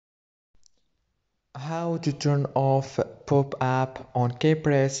How to turn off pop app on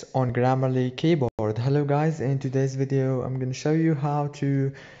kpress on Grammarly keyboard. Hello guys, in today's video I'm going to show you how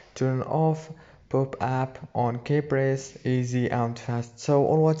to turn off pop app on kpress easy and fast. So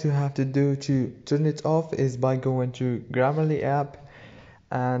all what you have to do to turn it off is by going to Grammarly app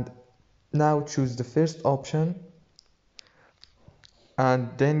and now choose the first option and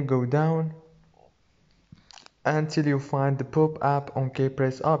then go down until you find the pop app on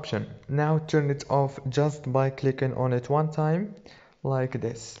kpress option. Now turn it off just by clicking on it one time like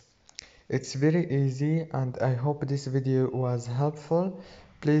this. It's very easy and I hope this video was helpful.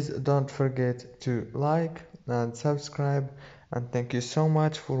 Please don't forget to like and subscribe, and thank you so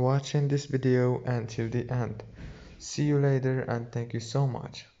much for watching this video until the end. See you later and thank you so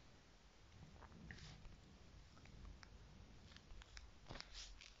much.